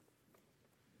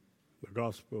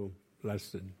gospel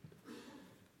lesson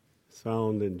is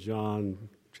found in John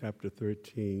chapter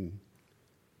 13,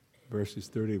 verses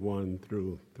 31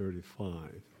 through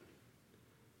 35.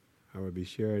 I will be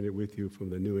sharing it with you from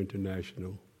the New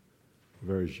International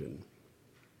Version.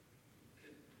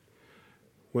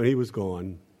 When he was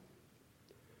gone,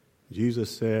 Jesus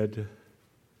said,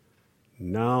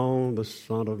 "Now the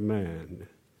Son of Man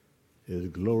is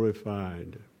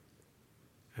glorified,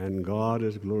 and God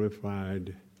is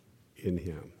glorified in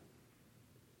him.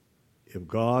 If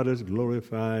God is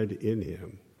glorified in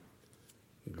him,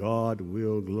 God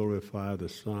will glorify the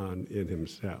Son in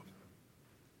himself,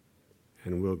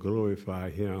 and will glorify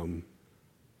him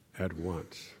at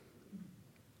once.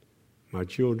 My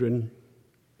children,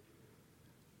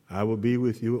 I will be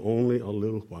with you only a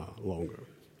little while longer.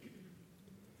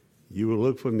 You will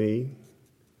look for me,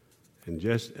 and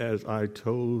just as I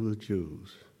told the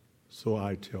Jews, so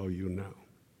I tell you now.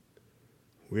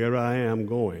 Where I am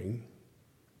going,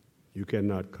 you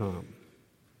cannot come.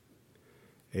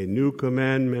 A new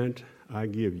commandment I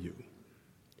give you.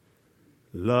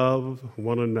 Love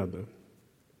one another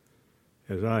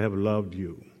as I have loved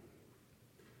you.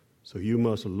 So you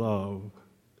must love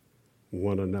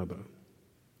one another.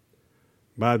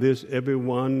 By this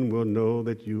everyone will know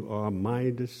that you are my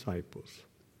disciples,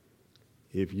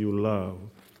 if you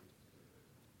love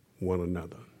one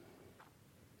another."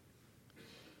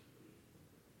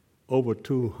 Over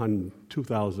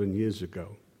 2,000 years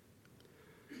ago,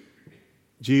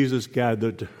 Jesus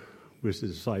gathered with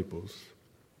his disciples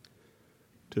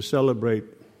to celebrate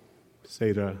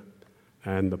Seder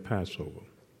and the Passover.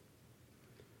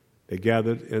 They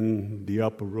gathered in the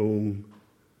upper room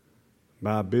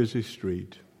by a busy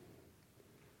street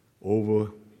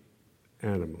over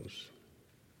animals.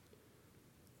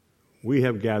 We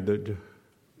have gathered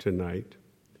tonight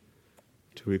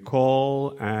to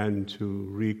recall and to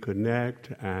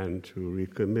reconnect and to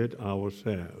recommit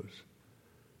ourselves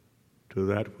to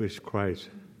that which Christ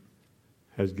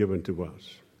has given to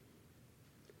us.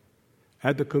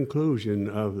 At the conclusion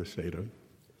of the Seder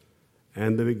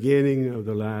and the beginning of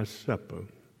the Last Supper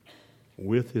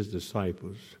with his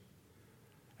disciples,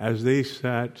 as they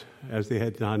sat, as they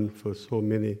had done for so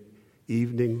many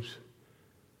evenings,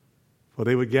 for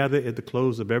they would gather at the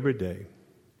close of every day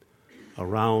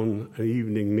around an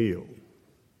evening meal.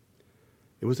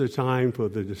 It was a time for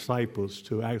the disciples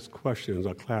to ask questions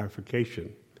or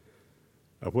clarification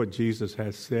of what Jesus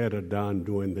had said or done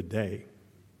during the day.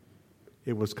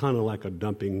 It was kind of like a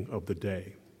dumping of the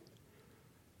day.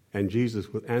 And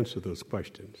Jesus would answer those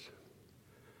questions.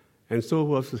 And so it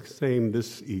was the same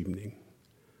this evening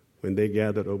when they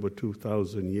gathered over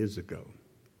 2,000 years ago.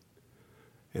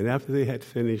 And after they had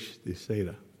finished the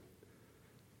Seder,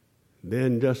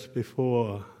 then just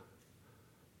before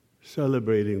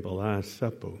celebrating the Last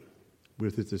Supper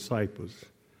with his disciples,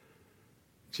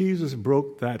 Jesus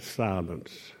broke that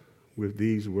silence with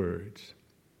these words,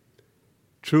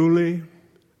 "Truly,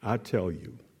 I tell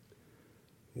you,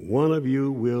 one of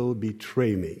you will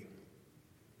betray me."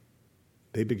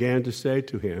 They began to say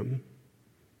to him,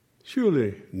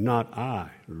 "Surely not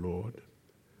I, Lord."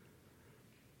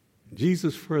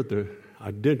 Jesus further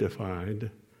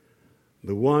identified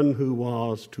the one who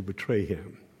was to betray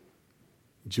him,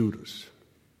 Judas.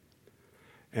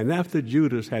 And after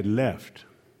Judas had left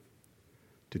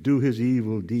to do his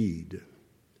evil deed,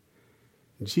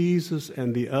 Jesus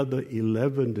and the other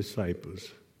 11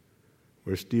 disciples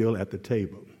were still at the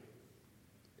table.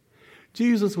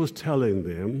 Jesus was telling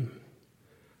them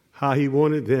how he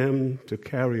wanted them to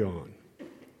carry on,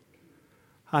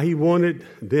 how he wanted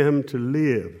them to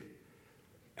live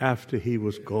after he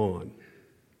was gone.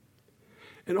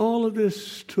 And all of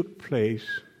this took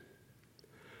place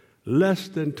less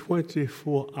than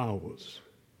 24 hours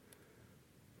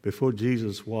before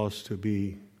Jesus was to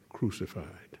be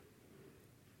crucified.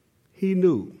 He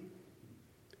knew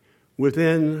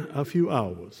within a few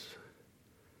hours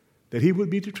that he would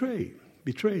be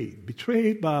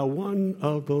betrayed by one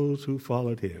of those who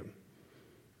followed him.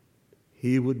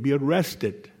 He would be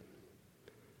arrested.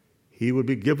 He would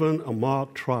be given a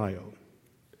mock trial,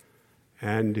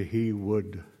 and he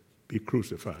would be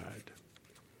crucified.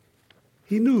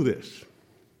 He knew this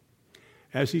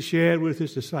as he shared with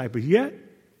his disciples. Yet,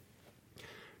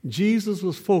 Jesus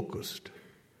was focused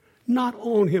not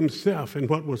on himself and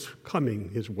what was coming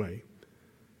his way,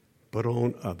 but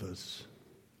on others.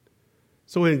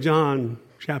 So in John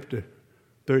chapter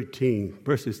 13,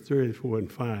 verses 34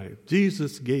 and 5,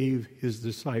 Jesus gave his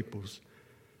disciples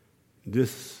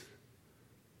this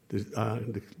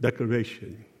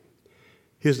declaration.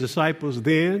 His disciples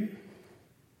then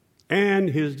and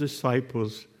his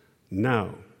disciples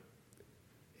now.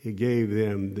 he gave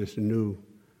them this new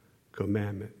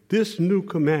commandment. This new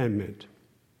commandment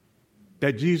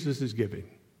that Jesus is giving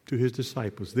to his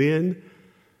disciples then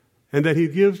and that he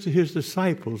gives to his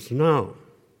disciples now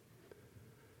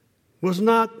was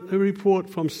not a report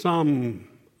from some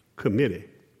committee.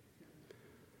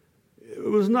 It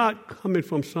was not coming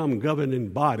from some governing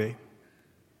body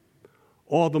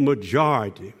or the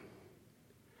majority.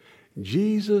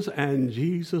 Jesus and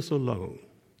Jesus alone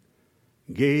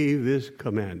gave this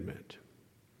commandment.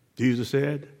 Jesus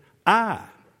said, I,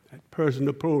 that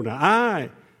personal pronoun, I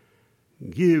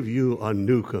give you a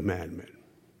new commandment,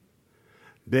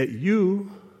 that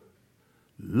you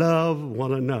love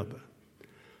one another.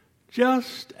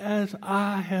 Just as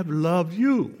I have loved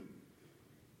you,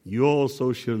 you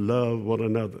also should love one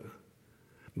another.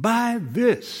 By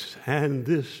this, and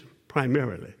this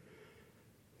primarily,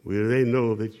 will they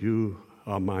know that you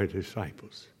are my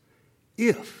disciples.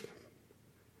 If,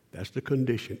 that's the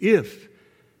condition, if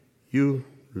you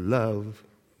love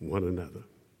one another.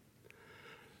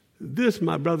 This,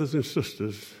 my brothers and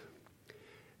sisters,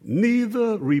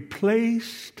 neither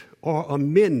replaced or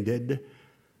amended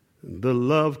the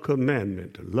love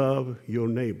commandment, love your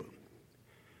neighbor.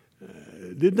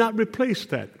 Did not replace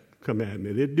that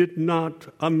commandment. It did not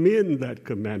amend that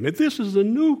commandment. This is a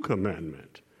new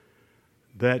commandment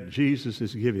that Jesus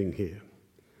is giving here.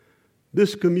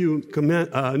 This new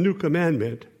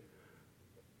commandment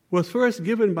was first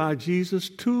given by Jesus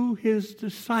to his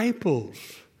disciples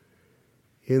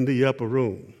in the upper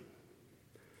room.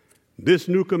 This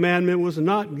new commandment was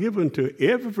not given to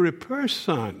every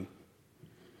person,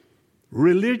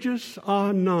 religious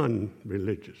or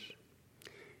non-religious.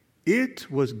 It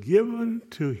was given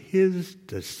to his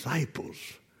disciples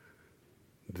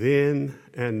then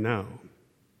and now.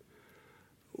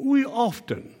 We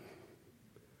often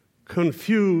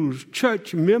confuse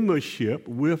church membership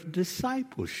with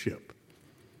discipleship.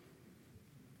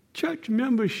 Church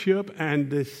membership and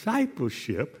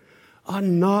discipleship are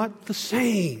not the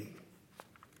same.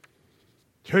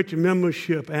 Church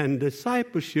membership and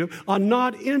discipleship are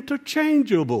not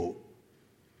interchangeable.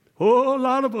 Oh, a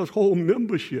lot of us hold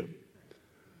membership,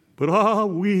 but are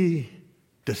we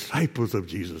disciples of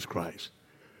Jesus Christ?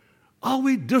 Are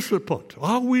we disciplined?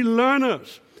 Are we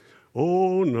learners?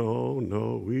 Oh,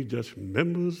 no, we just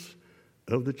members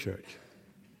of the church.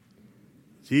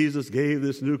 Jesus gave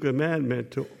this new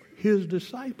commandment to his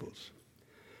disciples.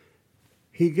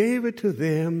 He gave it to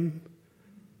them,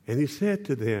 and he said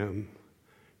to them,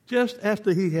 just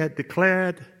after he had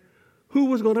declared who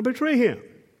was going to betray him.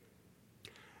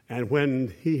 And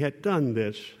when he had done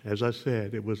this, as I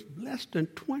said, it was less than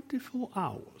 24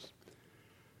 hours.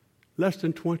 Less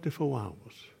than 24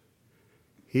 hours.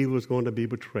 He was going to be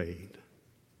betrayed,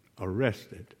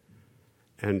 arrested,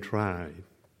 and tried,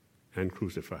 and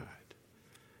crucified.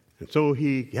 And so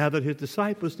he gathered his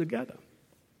disciples together.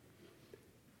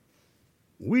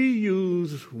 We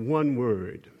use one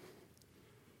word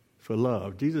for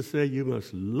love. Jesus said you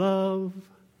must love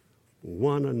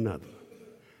one another.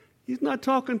 He's not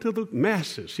talking to the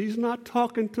masses. He's not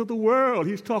talking to the world.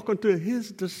 He's talking to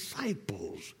his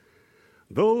disciples.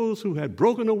 Those who had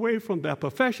broken away from their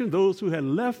profession, those who had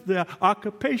left their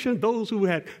occupation, those who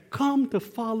had come to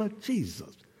follow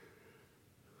Jesus,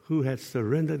 who had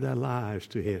surrendered their lives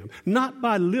to him, not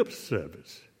by lip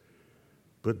service,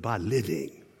 but by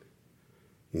living.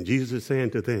 And Jesus is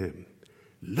saying to them,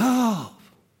 love.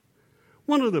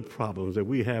 One of the problems that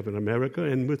we have in America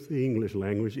and with the English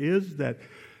language is that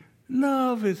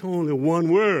love is only one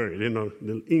word in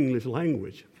the English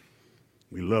language.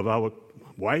 We love our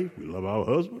wife, we love our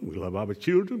husband, we love our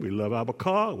children, we love our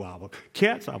car, our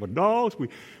cats, our dogs.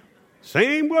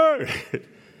 Same word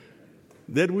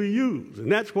that we use.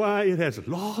 And that's why it has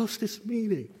lost its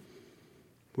meaning.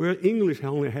 Where English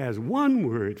only has one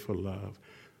word for love,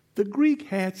 the Greek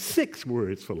had 6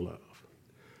 words for love.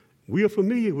 We are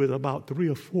familiar with about 3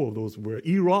 or 4 of those words.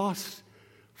 Eros,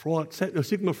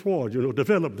 Sigmund Freud,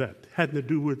 developed that. Had to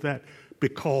do with that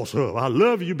because of. I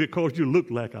love you because you look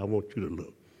like I want you to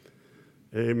look.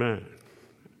 Amen.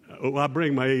 Oh, I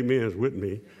bring my amens with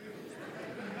me.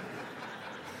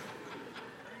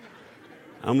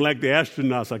 I'm like the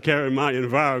astronauts. I carry my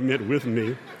environment with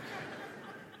me.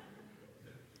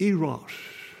 Eros,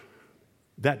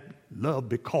 that love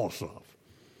because of.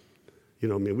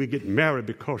 We get married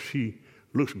because she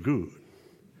looks good.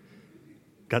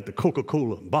 Got the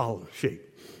Coca-Cola bottle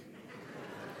shape.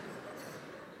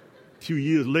 A few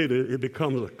years later, it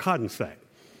becomes a cotton sack.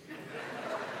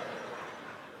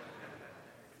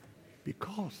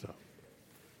 Because of.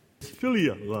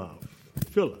 Philia love.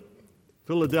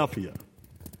 Philadelphia.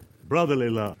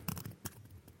 Brotherly love.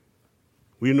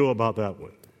 We know about that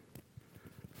one.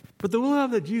 But the love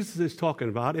that Jesus is talking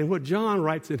about, and what John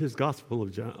writes in his gospel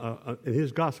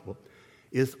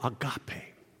is agape.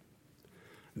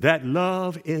 That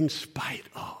love in spite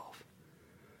of.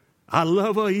 I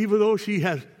love her even though she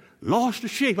has lost the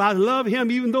shape. I love him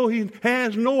even though he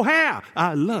has no hair.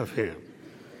 I love him.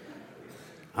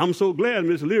 I'm so glad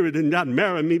Miss Leary did not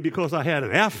marry me because I had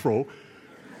an afro.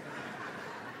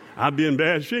 I'd be in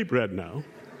bad shape right now.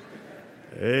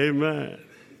 Amen.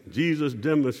 Jesus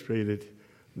demonstrated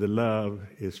the love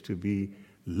is to be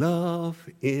love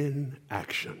in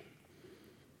action.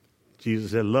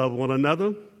 Jesus said, love one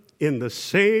another in the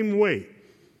same way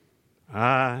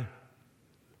I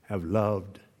have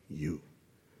loved you.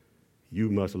 You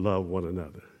must love one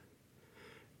another.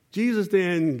 Jesus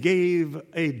then gave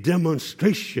a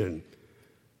demonstration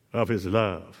of his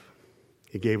love.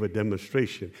 He gave a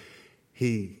demonstration.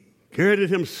 He girded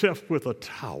himself with a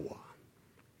towel.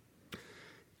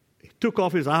 He took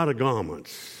off his outer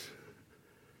garments,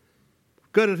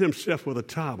 girded himself with a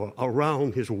towel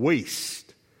around his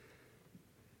waist.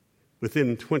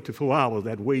 Within 24 hours,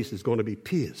 that waist is going to be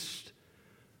pierced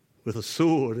with a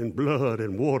sword, and blood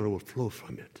and water will flow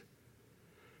from it.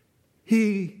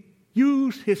 He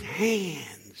used his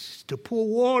hands to pour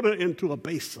water into a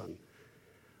basin.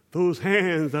 Those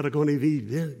hands that are going to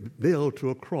be nailed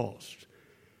to a cross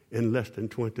in less than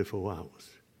 24 hours.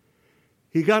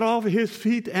 He got off his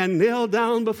feet and knelt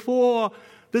down before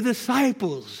the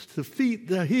disciples. The feet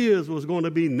that his was going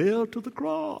to be nailed to the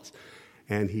cross.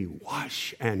 And he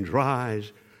washed and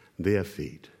dries their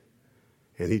feet.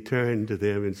 And he turned to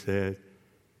them and said,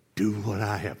 do what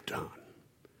I have done.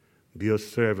 Be a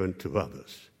servant to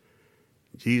others.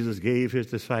 Jesus gave his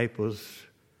disciples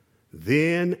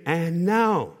then and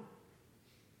now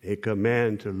a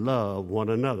command to love one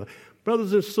another.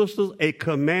 Brothers and sisters, a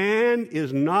command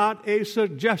is not a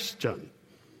suggestion.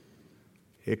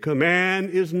 A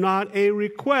command is not a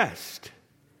request.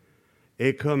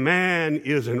 A command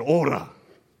is an order.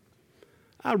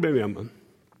 I remember,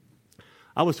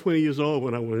 I was 20 years old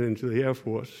when I went into the Air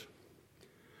Force.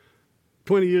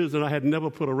 20 years and I had never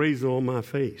put a razor on my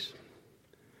face.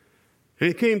 And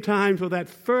it came time for that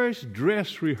first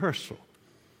dress rehearsal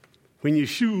when your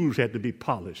shoes had to be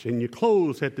polished and your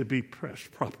clothes had to be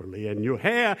pressed properly and your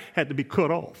hair had to be cut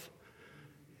off.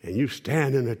 And you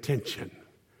stand in attention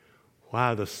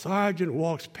while the sergeant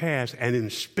walks past and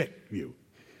inspects you.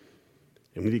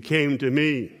 And when he came to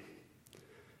me,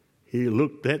 he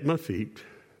looked at my feet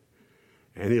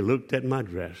and he looked at my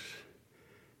dress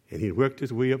and he worked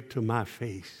his way up to my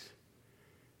face.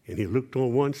 And he looked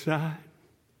on one side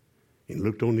and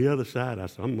looked on the other side. I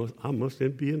said, I must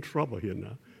be in trouble here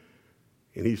now.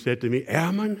 And he said to me,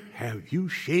 Airman, have you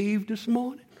shaved this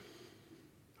morning?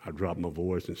 I dropped my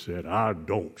voice and said, I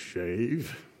don't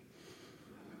shave.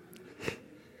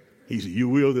 He said, you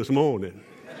will this morning.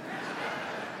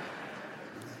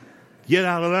 Get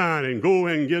out of line and go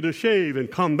and get a shave and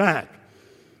come back.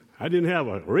 I didn't have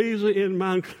a razor in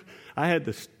my, I had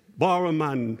to borrow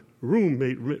my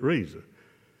roommate razor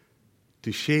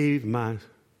to shave my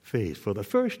face for the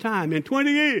first time in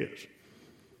 20 years.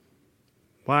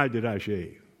 Why did I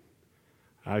shave?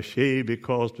 I shaved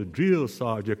because the drill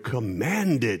sergeant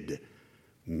commanded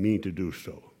me to do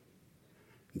so.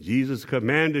 Jesus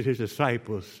commanded his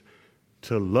disciples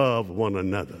to love one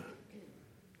another.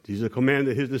 Jesus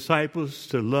commanded his disciples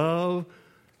to love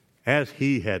as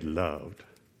he had loved.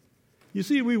 You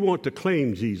see, we want to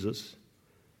claim Jesus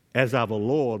as our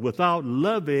Lord without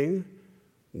loving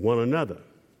one another.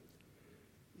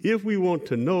 If we want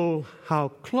to know how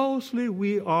closely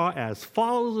we are as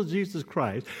followers of Jesus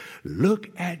Christ, look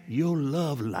at your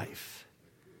love life.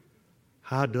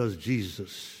 How does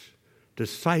Jesus'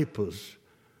 disciples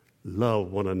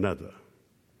love one another?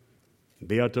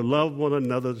 They are to love one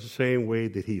another the same way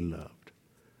that he loved.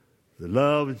 The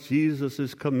love Jesus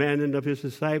is commanding of his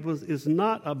disciples is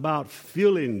not about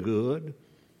feeling good.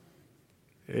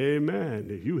 Amen.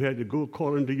 If you had to go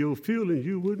according to your feelings,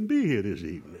 you wouldn't be here this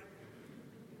evening.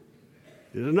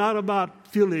 It's not about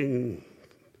feeling.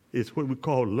 It's what we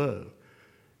call love.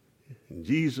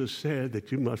 Jesus said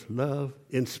that you must love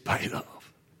in spite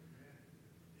of.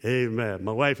 Amen.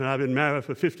 My wife and I have been married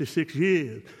for 56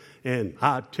 years. And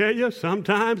I tell you,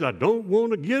 sometimes I don't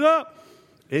want to get up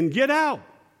and get out.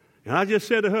 And I just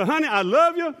said to her, honey, I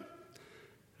love you.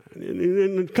 And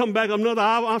then come back another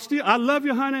hour, I love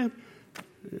you, honey.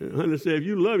 And honey said, if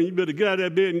you love me, you better get out of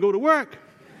that bed and go to work.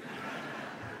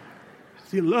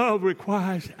 See, love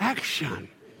requires action.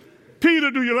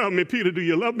 Peter, do you love me? Peter, do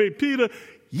you love me? Peter,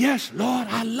 yes, Lord,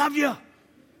 I love you.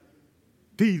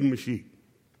 Feed my sheep.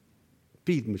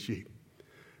 Feed my sheep.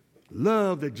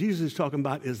 Love that Jesus is talking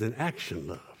about is an action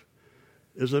love.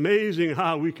 It's amazing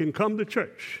how we can come to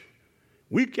church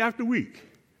week after week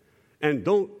and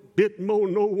don't bit more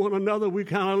know one another. We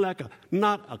kind of like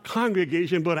not a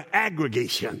congregation, but an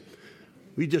aggregation.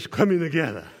 We just coming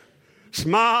together,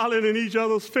 smiling in each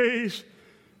other's face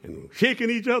and shaking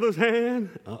each other's hand.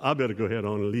 I better go ahead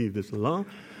on and leave this alone.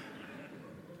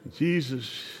 Jesus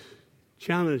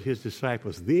challenged his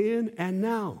disciples then and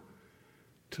now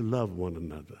to love one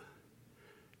another.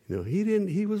 You know,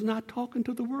 he was not talking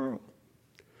to the world.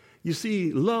 You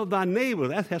see, love thy neighbor,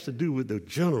 that has to do with the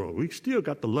general. We still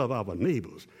got to love our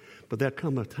neighbors, but there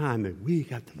comes a time that we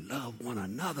got to love one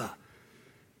another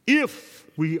if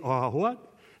we are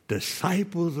what?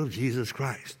 Disciples of Jesus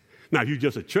Christ. Now, if you're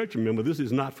just a church member, this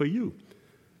is not for you.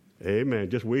 Amen.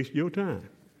 Just waste your time.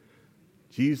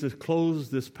 Jesus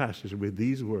closed this passage with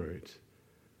these words,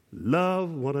 love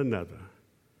one another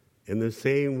in the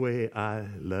same way I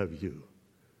love you.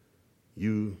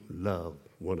 You love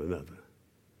one another.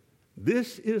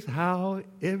 This is how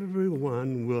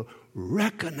everyone will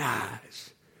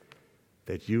recognize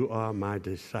that you are my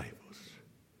disciples.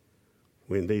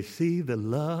 When they see the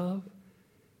love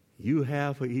you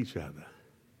have for each other,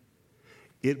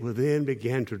 it will then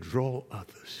begin to draw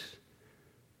others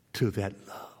to that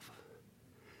love.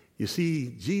 You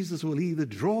see, Jesus will either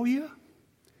draw you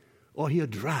or he'll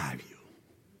drive you.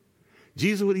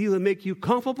 Jesus will either make you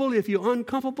comfortable if you're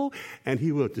uncomfortable, and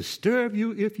he will disturb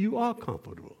you if you are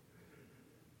comfortable.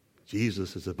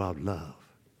 Jesus is about love.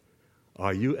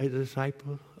 Are you a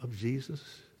disciple of Jesus?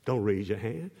 Don't raise your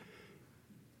hand.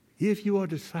 If you are a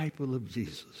disciple of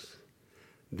Jesus,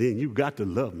 then you got to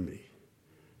love me.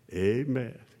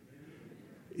 Amen.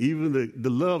 Even the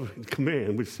love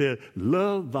command, which said,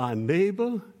 love thy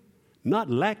neighbor, not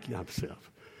like thyself,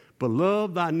 but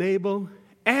love thy neighbor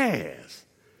as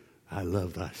I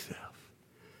love thyself.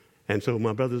 And so,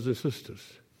 my brothers and sisters,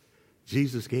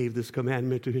 Jesus gave this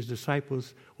commandment to his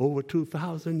disciples over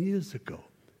 2,000 years ago.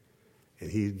 And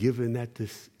he's given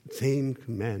this same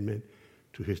commandment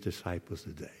to his disciples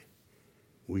today.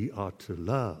 We are to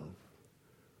love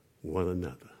one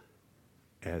another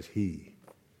as he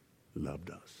loved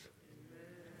us.